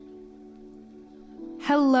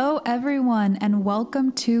Hello, everyone, and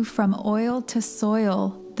welcome to From Oil to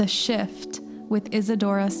Soil, The Shift with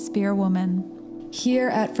Isadora Spearwoman. Here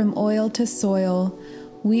at From Oil to Soil,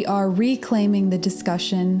 we are reclaiming the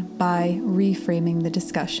discussion by reframing the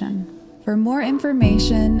discussion. For more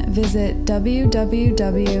information, visit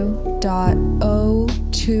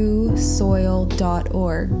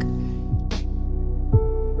www.o2soil.org.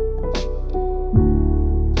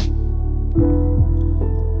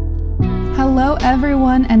 Hello,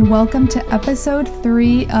 everyone, and welcome to episode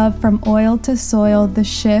 3 of From Oil to Soil, The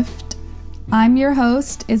Shift. I'm your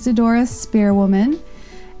host, Isadora Spearwoman,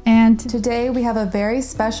 and today we have a very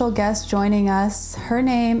special guest joining us. Her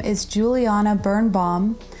name is Juliana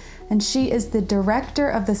Birnbaum, and she is the director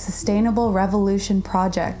of the Sustainable Revolution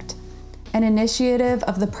Project, an initiative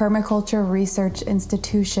of the Permaculture Research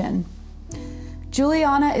Institution.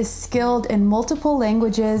 Juliana is skilled in multiple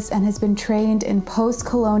languages and has been trained in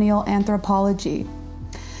post-colonial anthropology.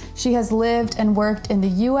 She has lived and worked in the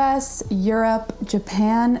US, Europe,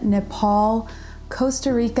 Japan, Nepal,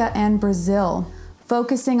 Costa Rica, and Brazil,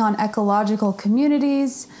 focusing on ecological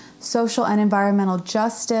communities, social and environmental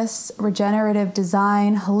justice, regenerative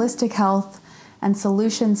design, holistic health, and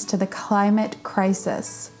solutions to the climate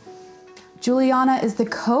crisis. Juliana is the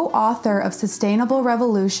co-author of Sustainable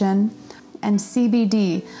Revolution and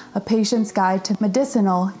CBD, A Patient's Guide to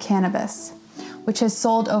Medicinal Cannabis, which has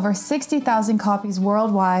sold over 60,000 copies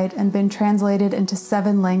worldwide and been translated into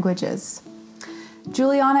 7 languages.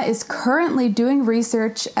 Juliana is currently doing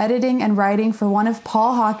research, editing, and writing for one of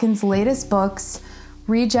Paul Hawken's latest books,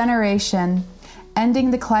 Regeneration: Ending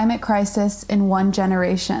the Climate Crisis in One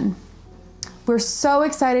Generation. We're so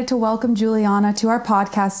excited to welcome Juliana to our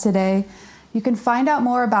podcast today. You can find out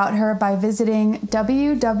more about her by visiting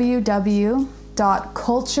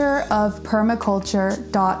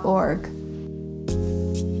www.cultureofpermaculture.org.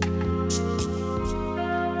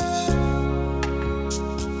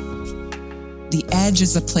 The edge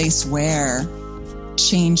is a place where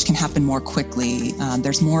change can happen more quickly.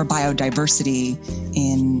 There's more biodiversity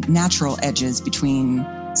in natural edges between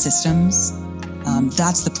systems.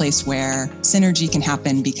 That's the place where synergy can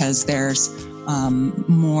happen because there's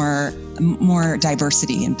more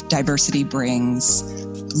diversity, and diversity brings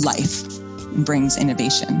life and brings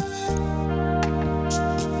innovation.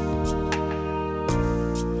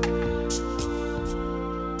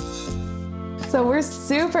 So we're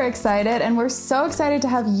super excited, and we're so excited to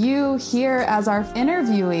have you here as our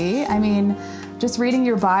interviewee. I mean, just reading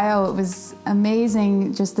your bio, it was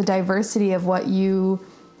amazing, just the diversity of what you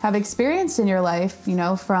have experienced in your life, you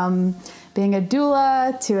know, from being a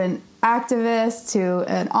doula to an activist to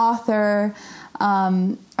an author.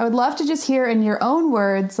 I would love to just hear in your own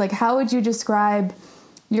words, like, how would you describe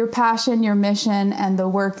your passion, your mission, and the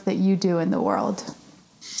work that you do in the world?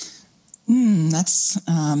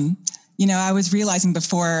 I was realizing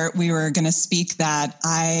before we were going to speak that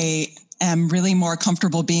I am really more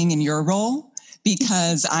comfortable being in your role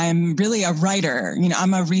because I'm really a writer. You know,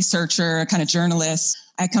 I'm a researcher, a kind of journalist.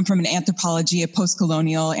 I come from a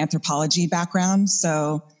post-colonial anthropology background.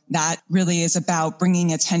 So that really is about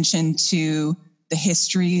bringing attention to the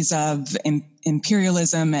histories of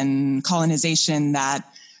imperialism and colonization that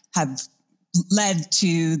have led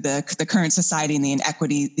to the current society and the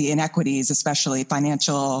inequities, especially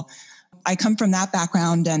financial. I come from that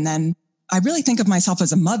background, and then I really think of myself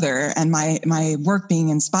as a mother, and my work being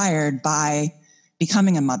inspired by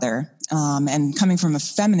becoming a mother, and coming from a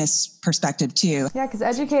feminist perspective too. Yeah, because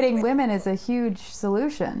educating women is a huge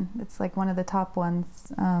solution. It's like one of the top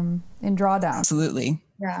ones in Drawdown. Absolutely.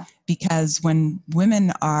 Yeah. Because when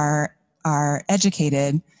women are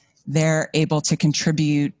educated, they're able to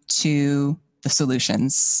contribute to the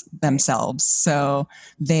solutions themselves. So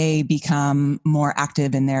they become more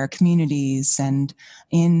active in their communities, and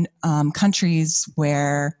in countries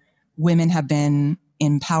where women have been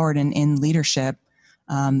empowered and in leadership,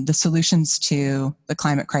 the solutions to the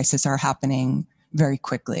climate crisis are happening very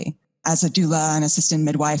quickly. As a doula and assistant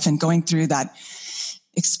midwife, and going through that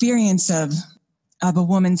experience of a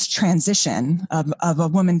woman's transition, of a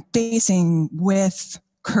woman facing with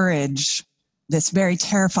courage this very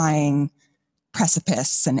terrifying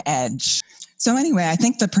precipice and edge. So anyway, I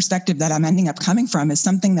think the perspective that I'm ending up coming from is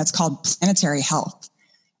something that's called planetary health.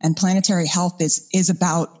 And planetary health is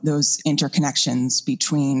about those interconnections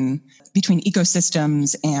between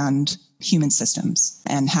ecosystems and human systems,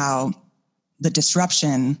 and how the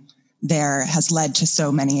disruption there has led to so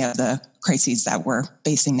many of the crises that we're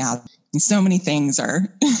facing now. And so many things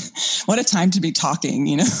are, what a time to be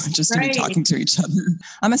talking, just to be talking to each other.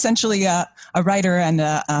 I'm essentially a writer and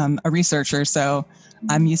a researcher, so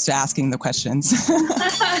I'm used to asking the questions.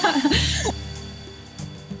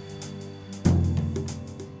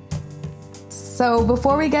 So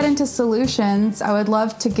before we get into solutions, I would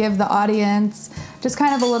love to give the audience just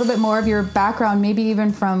kind of a little bit more of your background, maybe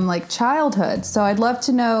even from like childhood. So I'd love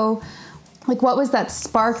to know, like, what was that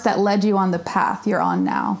spark that led you on the path you're on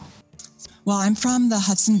now? Well, I'm from the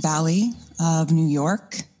Hudson Valley of New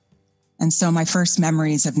York. And so my first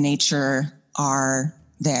memories of nature are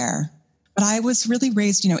there. But I was really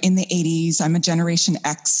raised, in the 80s. I'm a Generation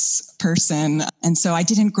X person. And so I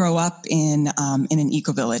didn't grow up in an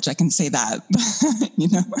eco-village. I can say that.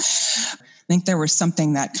 I think there was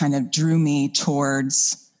something that kind of drew me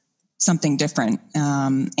towards something different.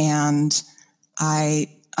 And I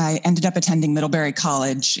ended up attending Middlebury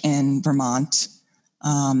College in Vermont,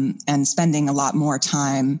 and spending a lot more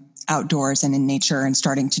time outdoors and in nature and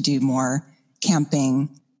starting to do more camping.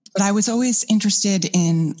 But I was always interested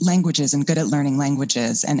in languages and good at learning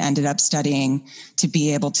languages, and ended up studying to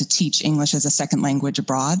be able to teach English as a second language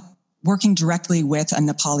abroad, working directly with a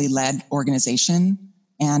Nepali-led organization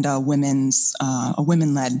and a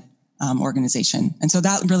women-led organization. And so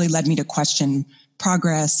that really led me to question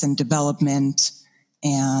progress and development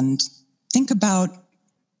and think about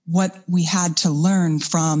what we had to learn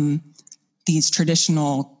from these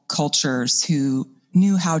traditional cultures who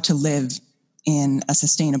knew how to live in a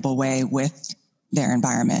sustainable way with their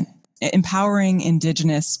environment. Empowering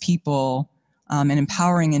Indigenous people and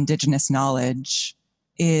empowering Indigenous knowledge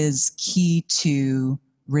is key to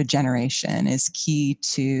regeneration, is key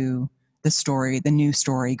to the new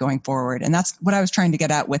story going forward. And that's what I was trying to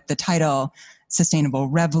get at with the title, Sustainable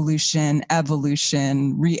Revolution,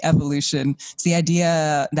 Evolution, Re-evolution. It's the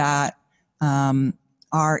idea that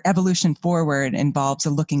our evolution forward involves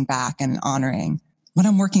a looking back and honoring. What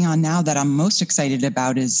I'm working on now that I'm most excited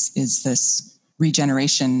about is this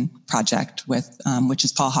regeneration project which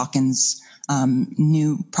is Paul Hawkins'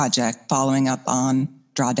 new project, following up on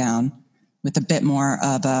Drawdown, with a bit more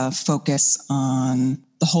of a focus on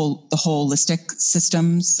the holistic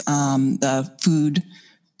systems, the food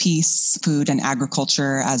piece, food and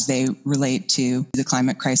agriculture as they relate to the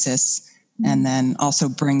climate crisis, and then also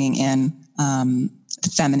bringing in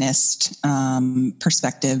the feminist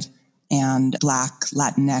perspective and Black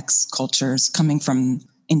Latinx cultures coming from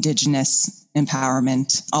Indigenous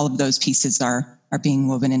empowerment. All of those pieces are being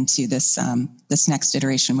woven into this next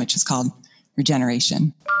iteration, which is called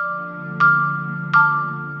Regeneration.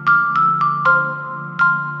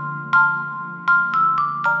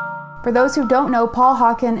 For those who don't know, Paul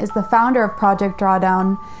Hawken is the founder of Project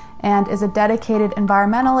Drawdown and is a dedicated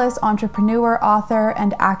environmentalist, entrepreneur, author,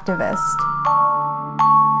 and activist.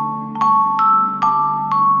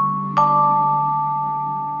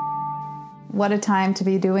 What a time to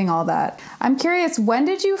be doing all that. I'm curious, when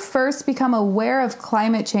did you first become aware of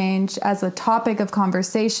climate change as a topic of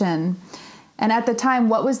conversation? And at the time,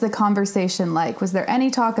 what was the conversation like? Was there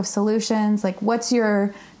any talk of solutions? Like, what's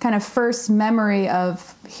your kind of first memory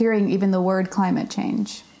of hearing even the word climate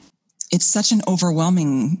change? It's such an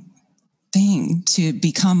overwhelming thing to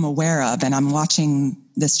become aware of. And I'm watching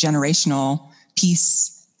this generational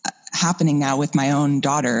piece happening now with my own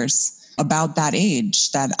daughters about that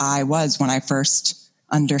age that I was when I first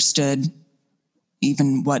understood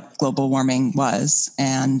even what global warming was.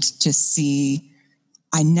 And to see,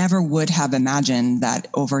 I never would have imagined that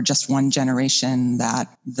over just one generation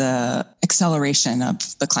that the acceleration of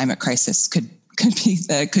the climate crisis could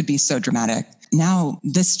be so dramatic. Now,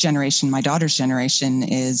 this generation, my daughter's generation,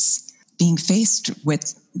 is being faced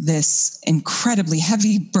with this incredibly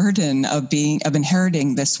heavy burden of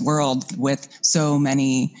inheriting this world with so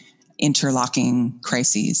many interlocking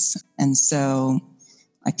crises. And so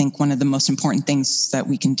I think one of the most important things that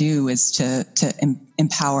we can do is to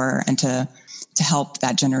empower and to help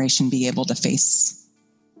that generation be able to face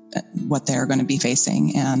what they're going to be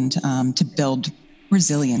facing, and to build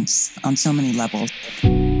resilience on so many levels.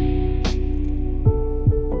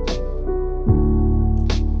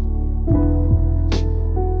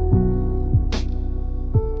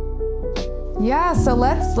 Yeah, so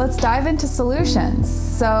let's dive into solutions.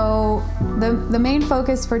 So the main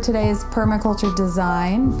focus for today is permaculture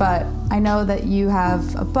design, but I know that you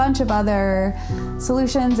have a bunch of other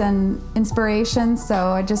solutions and inspirations, so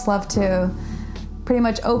I'd just love to pretty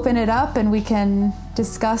much open it up and we can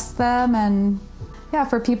discuss them, and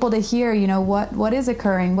for people to hear, what is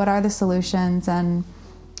occurring, what are the solutions, and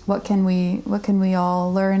what can we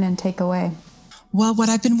all learn and take away? Well, what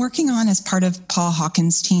I've been working on as part of Paul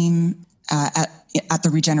Hawkins' team at the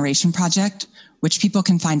Regeneration Project, which people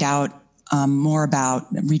can find out more about.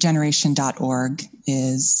 Regeneration.org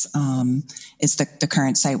is the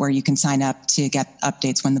current site where you can sign up to get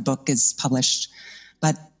updates when the book is published.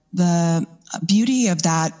 But the beauty of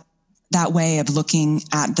that that way of looking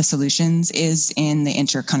at the solutions is in the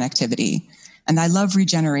interconnectivity. And I love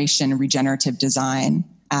regeneration and regenerative design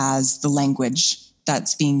as the language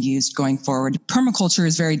that's being used going forward. Permaculture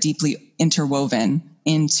is very deeply interwoven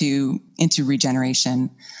into regeneration.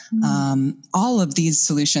 All of these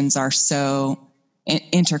solutions are so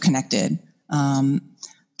interconnected.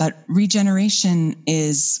 But regeneration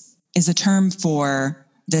is a term for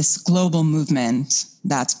this global movement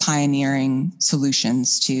that's pioneering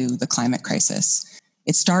solutions to the climate crisis.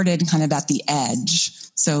 It started kind of at the edge.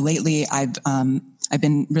 So lately, I've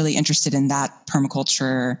been really interested in that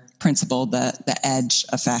permaculture principle, the edge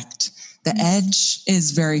effect. The edge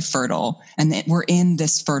is very fertile, and we're in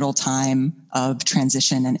this fertile time of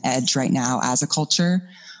transition and edge right now as a culture.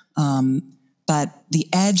 But the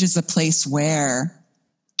edge is a place where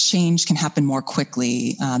change can happen more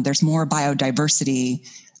quickly. There's more biodiversity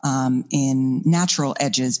in natural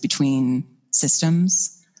edges between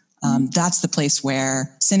systems. That's the place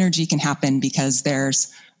where synergy can happen because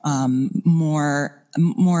there's more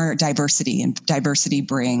diversity, and diversity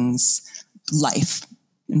brings life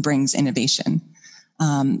and brings innovation.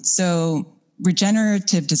 So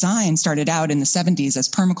regenerative design started out in the 70s as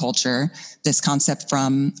permaculture, this concept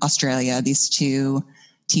from Australia. These two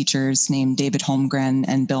teachers named David Holmgren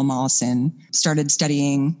and Bill Mollison started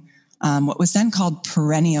studying what was then called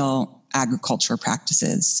perennial agriculture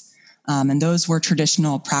practices. And those were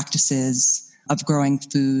traditional practices of growing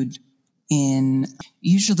food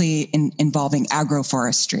usually involving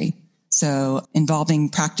agroforestry. So involving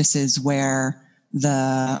practices where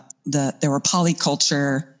there were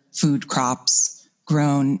polyculture food crops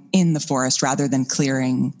grown in the forest rather than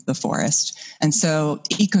clearing the forest. And so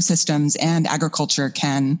ecosystems and agriculture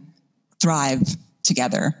can thrive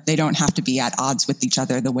together. They don't have to be at odds with each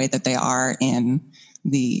other the way that they are in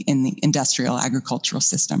the industrial agricultural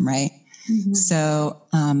system, right? Mm-hmm. So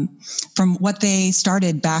from what they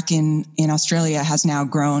started back in Australia has now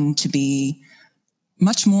grown to be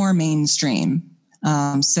much more mainstream.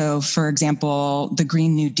 So for example, the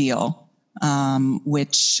Green New Deal,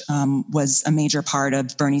 which was a major part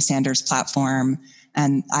of Bernie Sanders' platform.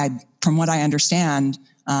 And from what I understand,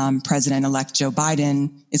 President-elect Joe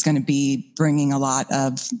Biden is going to be bringing a lot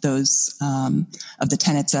of those, of the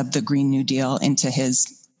tenets of the Green New Deal into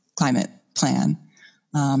his climate plan.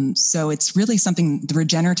 So it's really something, the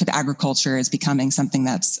regenerative agriculture is becoming something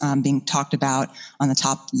that's being talked about on the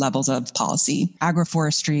top levels of policy.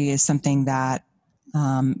 Agroforestry is something that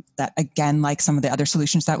again, like some of the other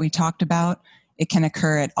solutions that we talked about, it can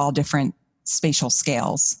occur at all different spatial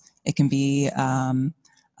scales. It can be a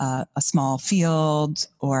small field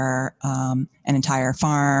or an entire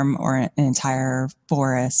farm or an entire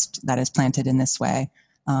forest that is planted in this way.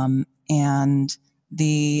 And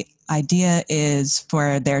the idea is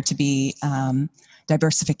for there to be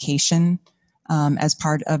diversification as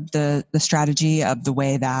part of the strategy of the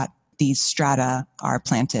way that these strata are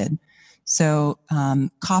planted. So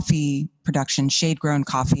coffee production, shade-grown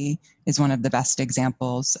coffee, is one of the best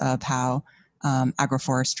examples of how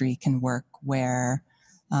agroforestry can work, where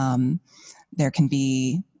there can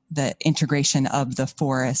be the integration of the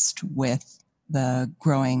forest with the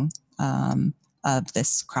growing of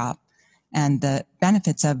this crop. And the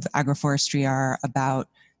benefits of agroforestry are about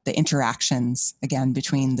the interactions, again,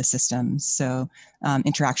 between the systems. So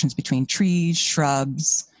interactions between trees,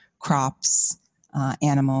 shrubs, crops,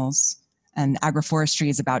 animals. And agroforestry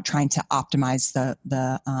is about trying to optimize the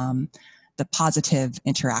positive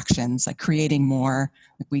interactions, like creating more,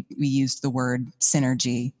 like we used the word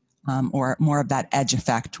synergy, or more of that edge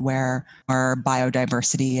effect where more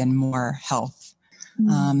biodiversity and more health.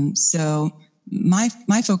 Mm-hmm. So my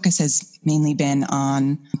focus has mainly been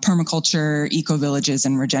on permaculture, eco-villages,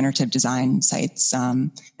 and regenerative design sites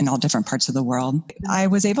in all different parts of the world. I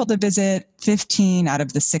was able to visit 15 out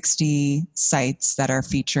of the 60 sites that are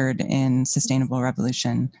featured in Sustainable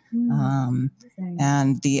Revolution.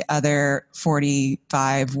 And the other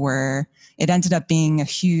 45 it ended up being a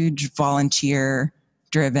huge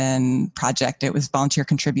volunteer-driven project. It was volunteer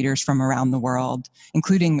contributors from around the world,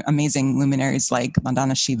 including amazing luminaries like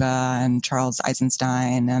Vandana Shiva and Charles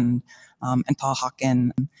Eisenstein and Paul Hawken.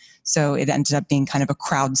 So it ended up being kind of a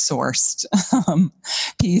crowdsourced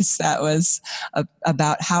piece that was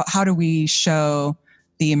about how do we show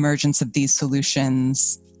the emergence of these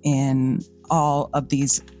solutions in all of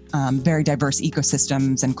these very diverse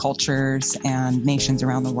ecosystems and cultures and nations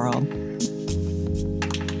around the world.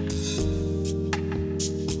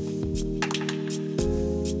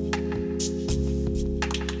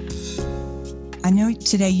 I know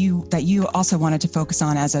today that you also wanted to focus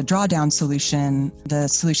on, as a drawdown solution, the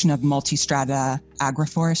solution of multi-strata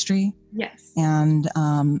agroforestry. Yes. And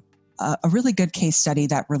a really good case study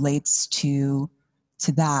that relates to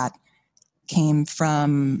that came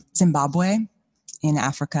from Zimbabwe in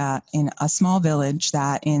Africa, in a small village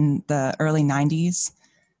that in the early 90s,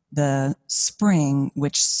 the spring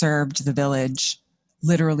which served the village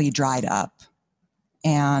literally dried up.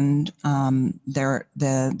 And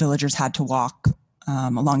the villagers had to walk a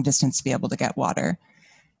long distance to be able to get water.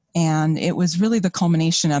 And it was really the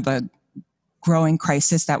culmination of a growing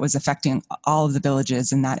crisis that was affecting all of the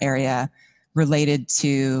villages in that area related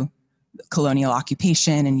to colonial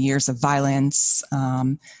occupation and years of violence.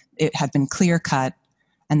 It had been clear cut.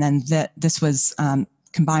 And then this was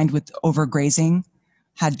combined with overgrazing,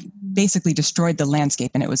 had basically destroyed the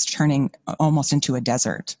landscape, and it was turning almost into a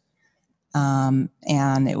desert. And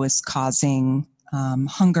it was causing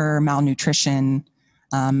hunger, malnutrition,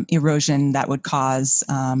 erosion that would cause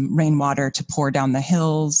rainwater to pour down the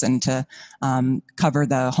hills and to cover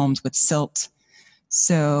the homes with silt.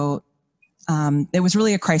 So it was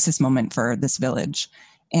really a crisis moment for this village.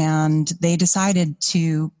 And they decided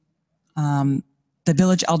to, the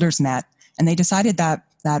village elders met, and they decided that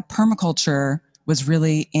permaculture was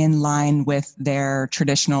really in line with their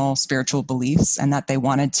traditional spiritual beliefs, and that they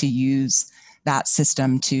wanted to use that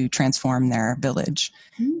system to transform their village.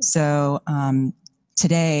 Mm. So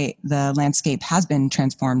today, the landscape has been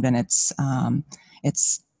transformed, and it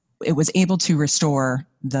was able to restore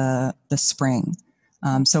the spring.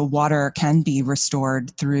 So water can be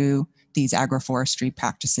restored through these agroforestry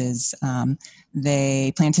practices.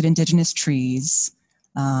 They planted indigenous trees.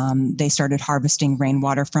 They started harvesting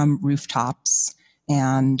rainwater from rooftops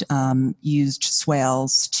and used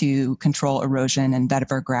swales to control erosion and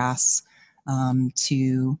vetiver grass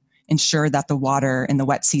to ensure that the water in the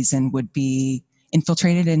wet season would be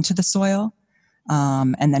infiltrated into the soil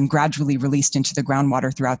and then gradually released into the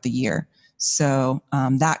groundwater throughout the year. So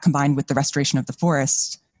that, combined with the restoration of the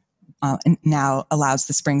forest, now allows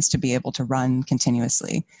the springs to be able to run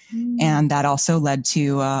continuously. Mm. And that also led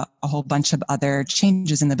to a whole bunch of other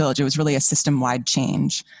changes in the village. It was really a system-wide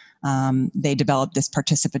change. They developed this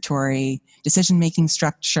participatory decision-making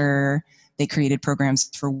structure. They created programs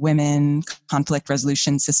for women, conflict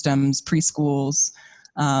resolution systems, preschools.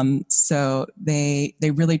 So they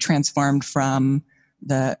really transformed from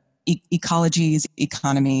the ecologies,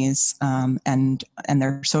 economies, and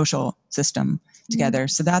their social system together.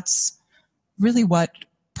 So that's really what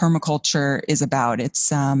permaculture is about.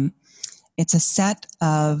 It's a set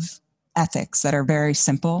of ethics that are very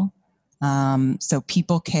simple. So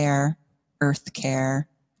people care, earth care,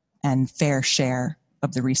 and fair share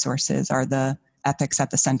of the resources are the ethics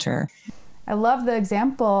at the center. I love the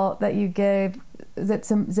example that you gave. Is it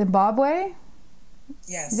Zimbabwe?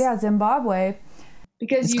 Yes. Yeah, Zimbabwe.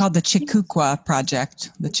 Because it's called the Chikukwa Project,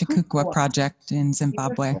 the Chikukwa Project in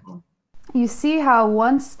Zimbabwe. You see how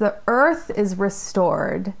once the earth is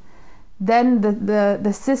restored, then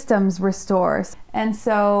the systems restore. And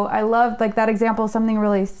so I love that example. Something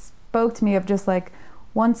really spoke to me of just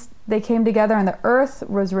once they came together and the earth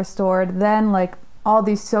was restored, then all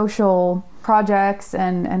these social projects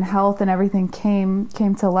and health and everything came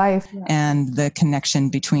to life. And the connection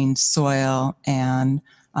between soil and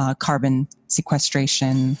carbon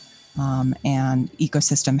sequestration and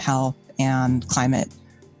ecosystem health and climate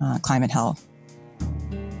health.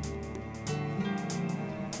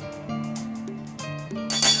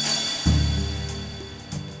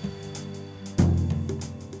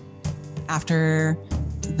 After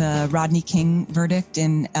the Rodney King verdict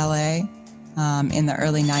in LA in the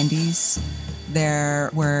early 90s, there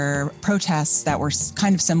were protests that were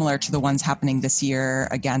kind of similar to the ones happening this year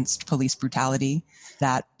against police brutality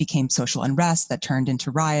that became social unrest that turned into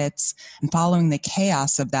riots. And following the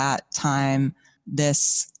chaos of that time,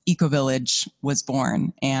 this eco-village was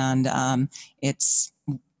born. And it's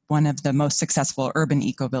one of the most successful urban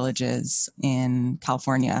eco-villages in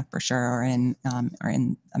California, for sure, or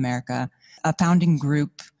in America. A founding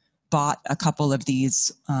group bought a couple of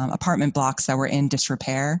these apartment blocks that were in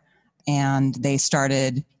disrepair, and they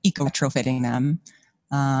started eco-retrofitting them.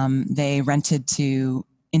 They rented to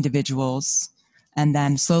individuals, and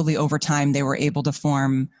then slowly over time, they were able to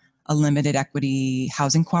form a limited equity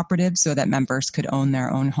housing cooperative so that members could own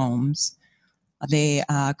their own homes. They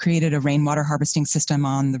created a rainwater harvesting system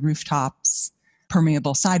on the rooftops,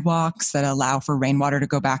 permeable sidewalks that allow for rainwater to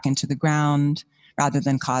go back into the ground rather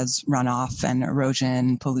than cause runoff and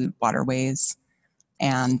erosion, pollute waterways.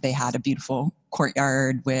 And they had a beautiful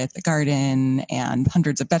courtyard with a garden and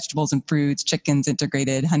hundreds of vegetables and fruits, chickens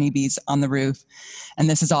integrated, honeybees on the roof. And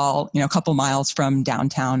this is all, a couple miles from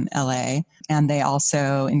downtown LA. And they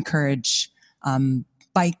also encourage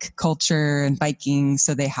bike culture and biking.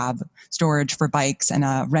 So they have storage for bikes and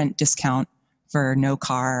a rent discount for no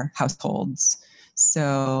car households.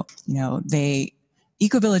 So,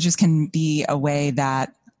 eco-villages can be a way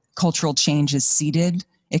that cultural change is seeded.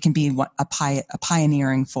 It can be a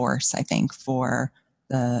pioneering force, I think, for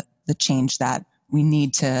the change that we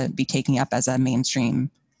need to be taking up as a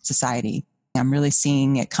mainstream society. I'm really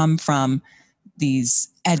seeing it come from these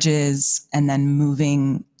edges and then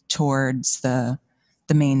moving towards the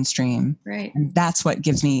mainstream. Right. And that's what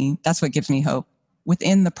gives me hope.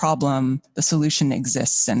 Within the problem, the solution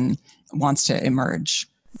exists and wants to emerge.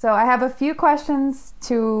 So I have a few questions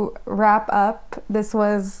to wrap up. This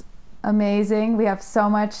was amazing. We have so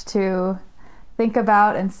much to think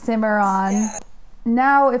about and simmer on. Yeah.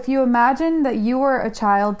 Now, if you imagine that you were a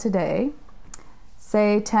child today,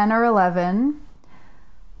 say 10 or 11,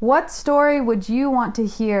 what story would you want to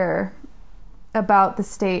hear about the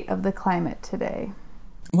state of the climate today?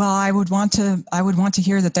 Well, I would want to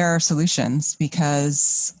hear that there are solutions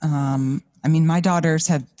because, my daughters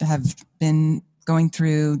have been going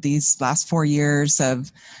through these last 4 years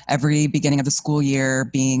of every beginning of the school year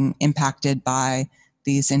being impacted by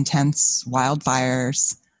these intense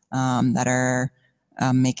wildfires that are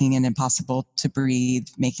making it impossible to breathe,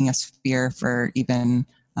 making us fear for even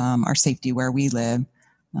our safety where we live.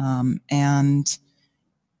 And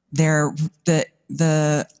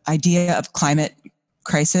the idea of climate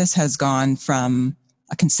crisis has gone from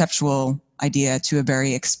a conceptual idea to a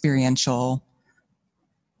very experiential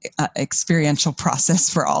process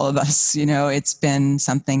for all of us. It's been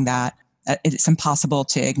something that it's impossible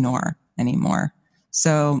to ignore anymore.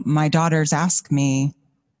 So my daughters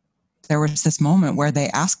there was this moment where they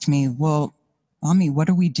asked me, well, Mommy, what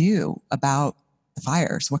do we do about the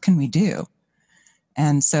fires? What can we do?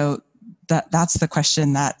 And so that's the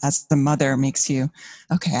question that as the mother makes you,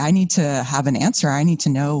 okay, I need to have an answer. I need to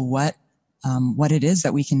know what it is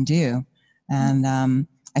that we can do. And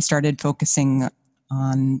I started focusing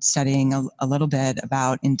on studying a little bit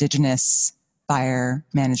about indigenous fire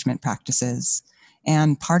management practices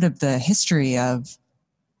and part of the history of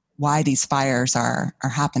why these fires are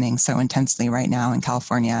happening so intensely right now in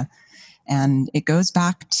California. And it goes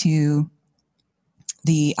back to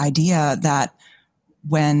the idea that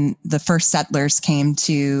when the first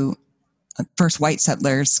white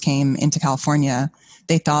settlers came into California,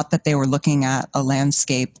 they thought that they were looking at a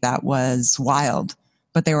landscape that was wild,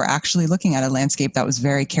 but they were actually looking at a landscape that was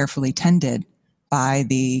very carefully tended by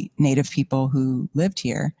the native people who lived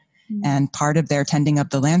here. Mm-hmm. And part of their tending of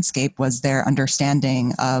the landscape was their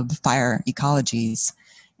understanding of fire ecologies.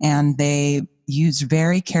 And they used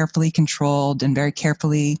very carefully controlled and very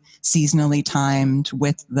carefully seasonally timed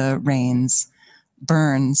with the rains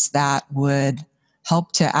burns that would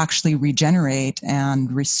help to actually regenerate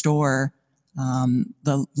and restore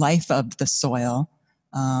the life of the soil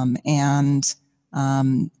and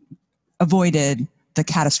avoided the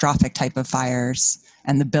catastrophic type of fires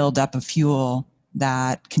and the buildup of fuel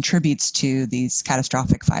that contributes to these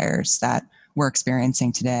catastrophic fires that we're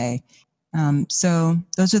experiencing today. So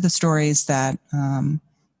those are the stories that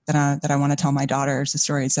I want to tell my daughters, the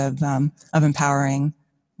stories of empowering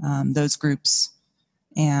those groups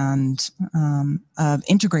and of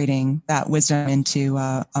integrating that wisdom into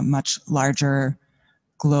a much larger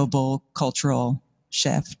global cultural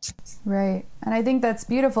shift. Right. And I think that's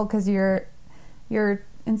beautiful because you're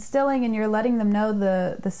instilling and you're letting them know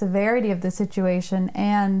the severity of the situation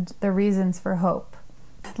and the reasons for hope.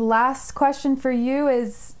 Last question for you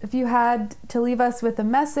is, if you had to leave us with a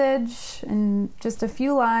message in just a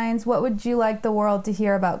few lines, what would you like the world to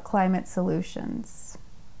hear about climate solutions?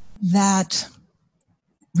 That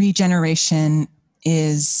regeneration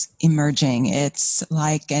is emerging. It's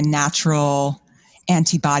like a natural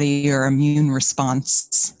antibody or immune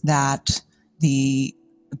response that the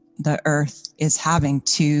earth is having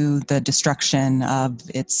to the destruction of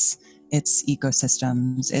its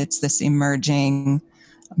ecosystems. It's this emerging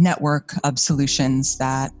network of solutions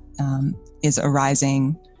that is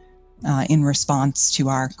arising in response to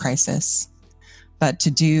our crisis. But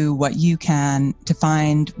to do what you can to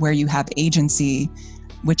find where you have agency,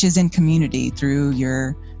 which is in community through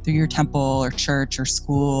your temple or church or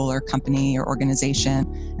school or company or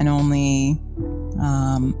organization, and only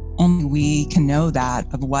we can know that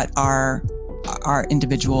of what our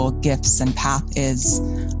individual gifts and path is.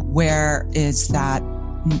 Where is that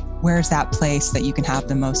place that you can have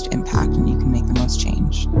the most impact and you can make the most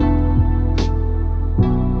change?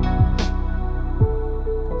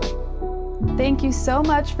 Thank you so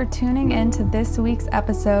much for tuning in to this week's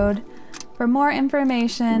episode. For more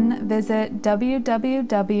information, visit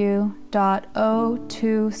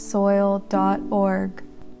www.o2soil.org.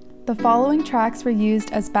 The following tracks were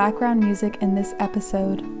used as background music in this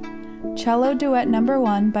episode: Cello Duet No.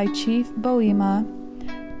 1 by Chief Boima,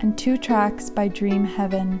 and 2 tracks by Dream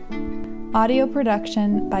Heaven. Audio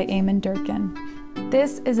production by Eamon Durkin.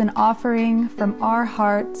 This is an offering from our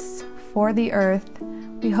hearts for the earth.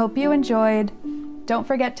 We hope you enjoyed. Don't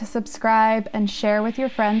forget to subscribe and share with your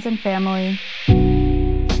friends and family.